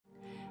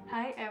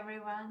Hi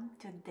everyone,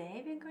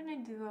 today we're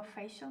gonna do a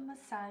facial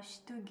massage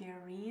to get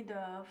rid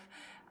of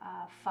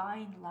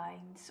fine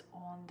lines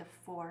on the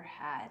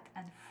forehead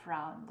and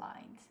frown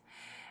lines.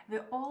 We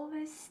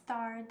always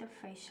start the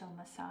facial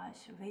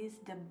massage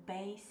with the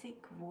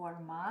basic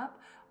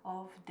warm-up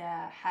of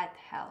the head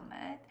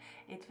helmet.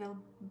 It will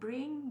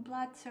bring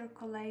blood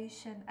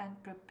circulation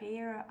and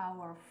prepare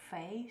our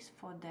face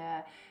for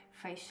the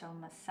facial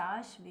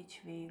massage, which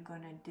we're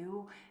gonna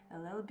do a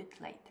little bit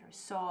later.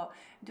 So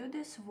do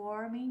this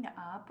warming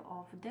up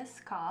of the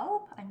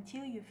scalp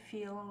until you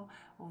feel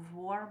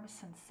warm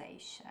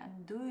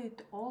sensation. Do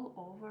it all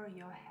over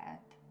your head.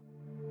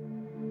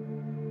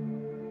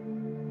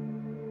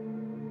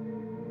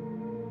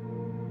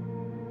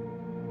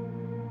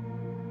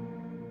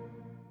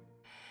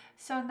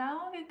 So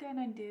now we're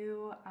gonna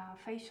do a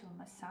facial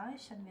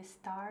massage, and we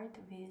start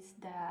with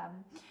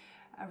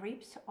the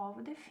ribs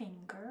of the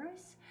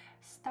fingers.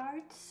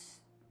 Start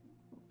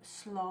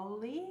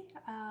slowly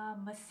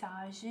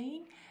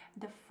massaging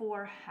the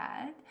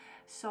forehead,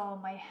 so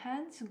my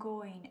hands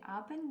going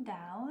up and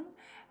down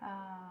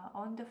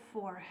on the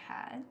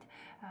forehead.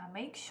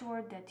 Make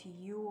sure that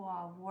you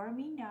are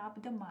warming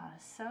up the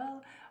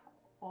muscle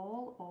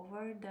all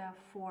over the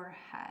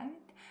forehead.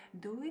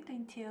 Do it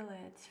until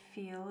it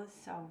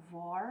feels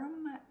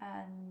warm,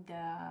 and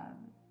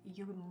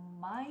you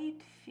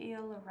might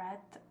feel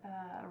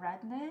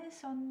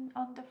redness on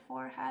the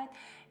forehead.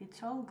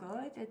 It's all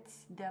good.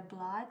 It's the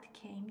blood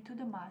came to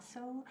the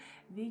muscle,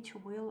 which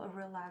will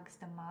relax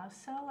the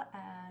muscle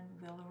and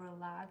will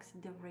relax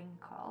the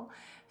wrinkle.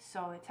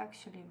 So it's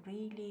actually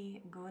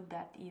really good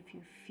that if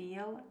you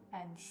feel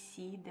and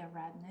see the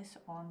redness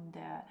on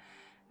the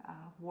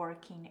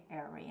working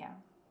area.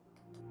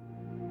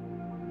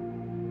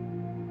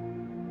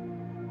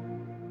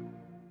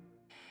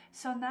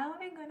 So now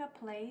we're gonna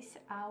place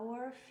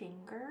our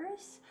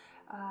fingers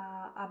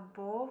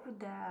above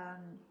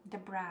the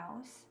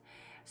brows.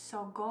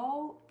 So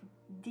go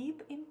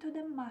deep into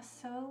the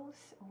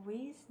muscles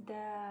with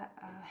the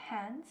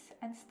hands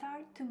and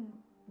start to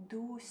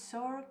do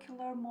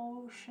circular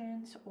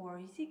motions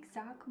or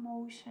zigzag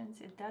motions.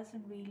 It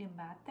doesn't really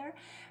matter.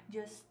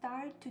 Just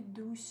start to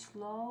do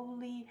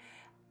slowly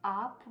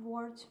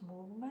upwards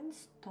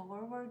movements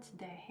towards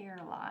the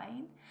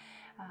hairline.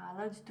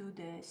 Let's do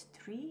this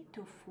 3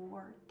 to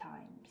 4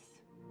 times.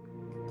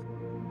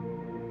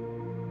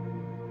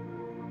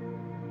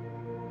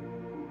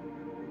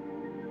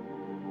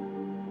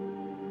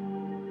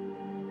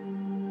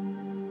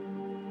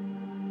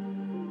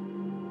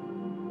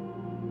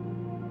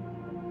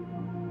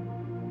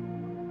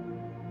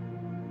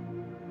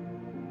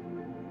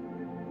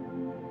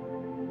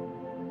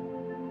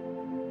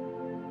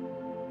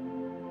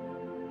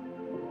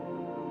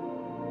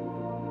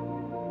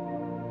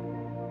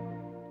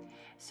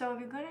 So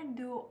we're gonna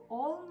do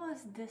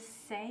almost the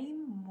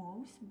same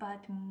moves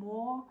but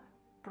more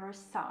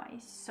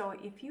precise. So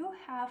if you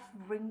have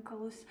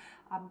wrinkles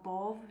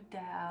above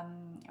the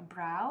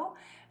brow,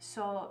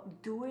 so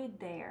do it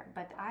there,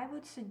 but I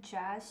would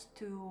suggest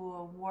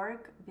to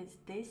work with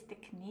this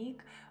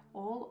technique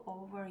all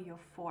over your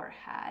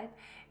forehead.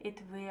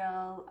 It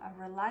will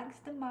relax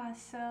the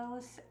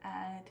muscles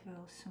and it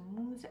will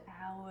smooth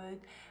out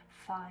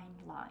fine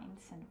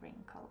lines and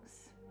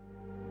wrinkles.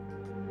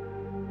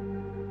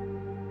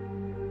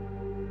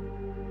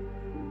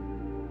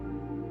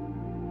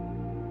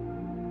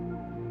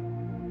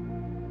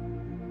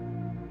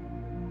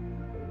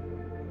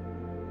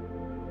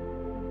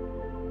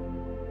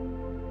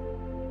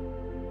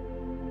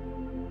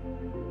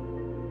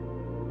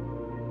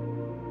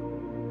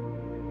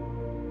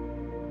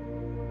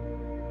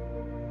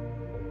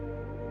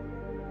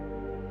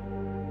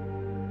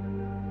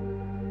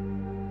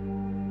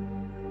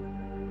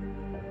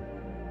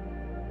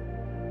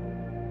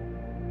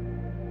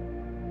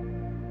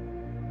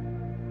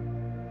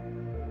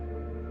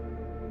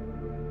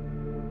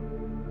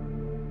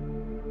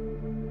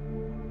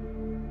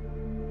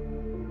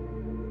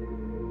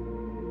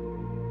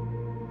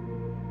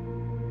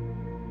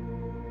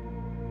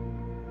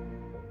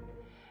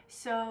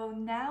 So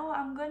now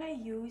I'm gonna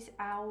use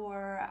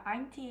our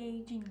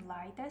anti-aging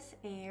light as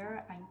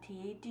air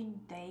anti-aging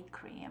day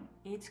cream.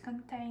 It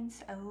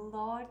contains a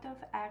lot of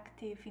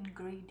active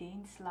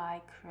ingredients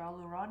like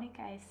hyaluronic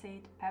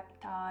acid,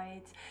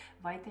 peptides,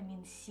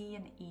 vitamin C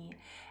and E,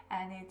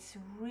 and it's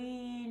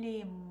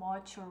really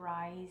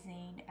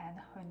moisturizing and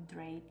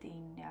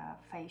hydrating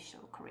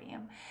facial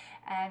cream.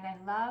 And I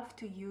love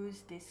to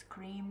use this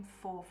cream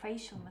for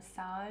facial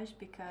massage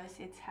because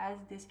it has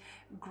this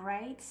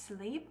great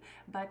sleep,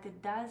 but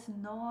it does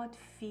not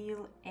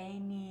feel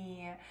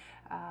any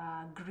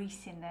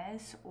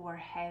greasiness or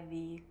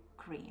heavy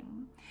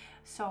cream.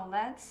 So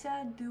let's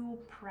do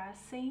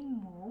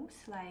pressing moves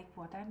like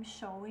what I'm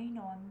showing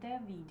on the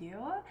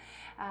video.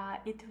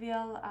 It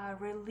will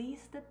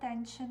release the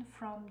tension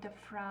from the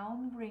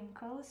frown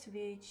wrinkles,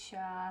 which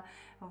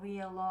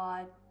will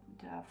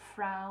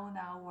frown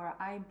our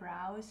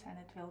eyebrows, and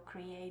it will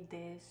create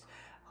this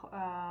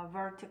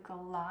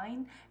vertical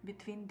line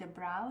between the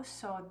brows,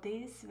 so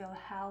this will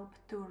help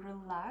to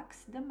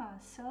relax the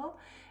muscle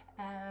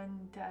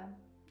and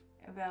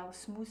will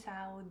smooth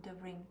out the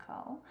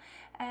wrinkle.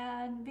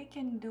 And we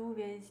can do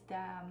with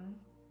the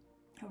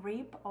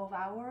rib of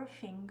our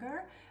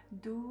finger,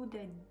 do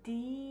the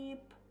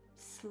deep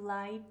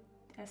sliding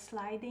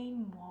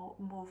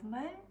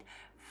movement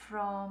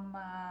from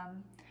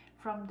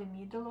the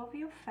middle of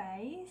your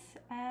face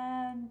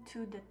and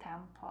to the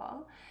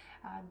temple.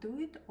 Do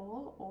it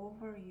all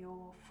over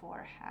your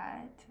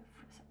forehead,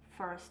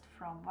 first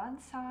from one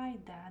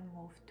side, then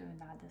move to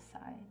another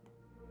side.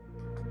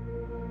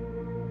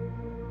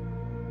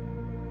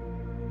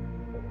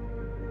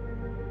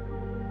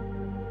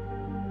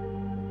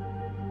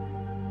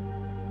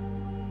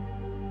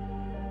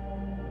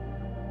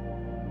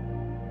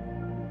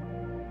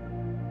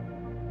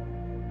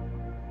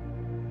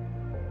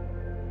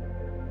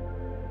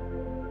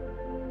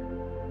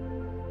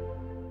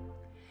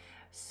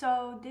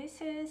 So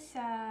this is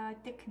a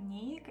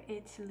technique,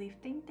 it's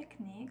lifting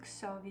technique.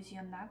 So with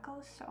your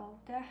knuckles of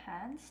the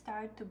hand,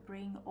 start to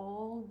bring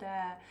all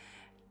the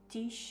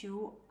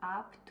tissue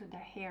up to the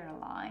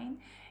hairline.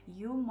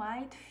 You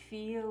might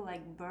feel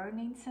like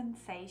burning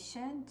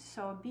sensation,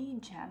 so be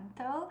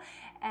gentle.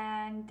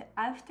 And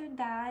after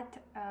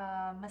that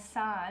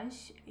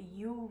massage,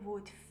 you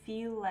would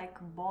feel like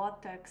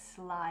Botox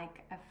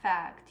like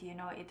effect, you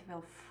know, it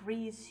will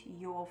freeze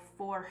your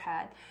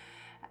forehead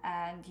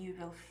and you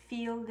will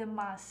feel the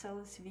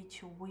muscles,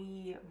 which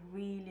we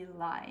really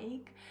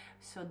like.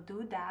 So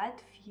do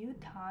that few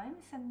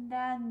times and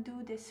then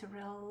do this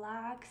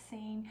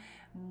relaxing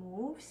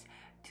moves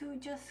to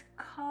just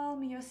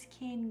calm your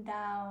skin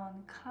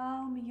down,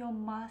 calm your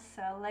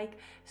muscle, like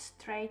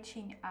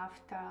stretching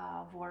after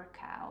a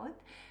workout.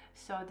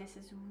 So this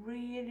is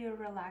really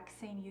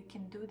relaxing. You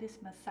can do this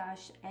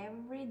massage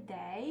every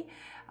day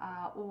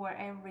or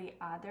every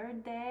other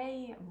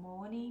day,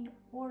 morning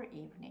or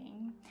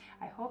evening.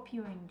 I hope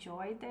you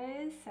enjoy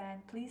this,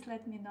 and please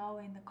let me know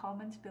in the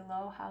comments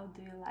below how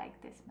do you like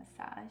this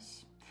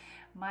massage.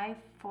 My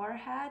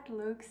forehead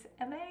looks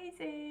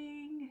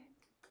amazing.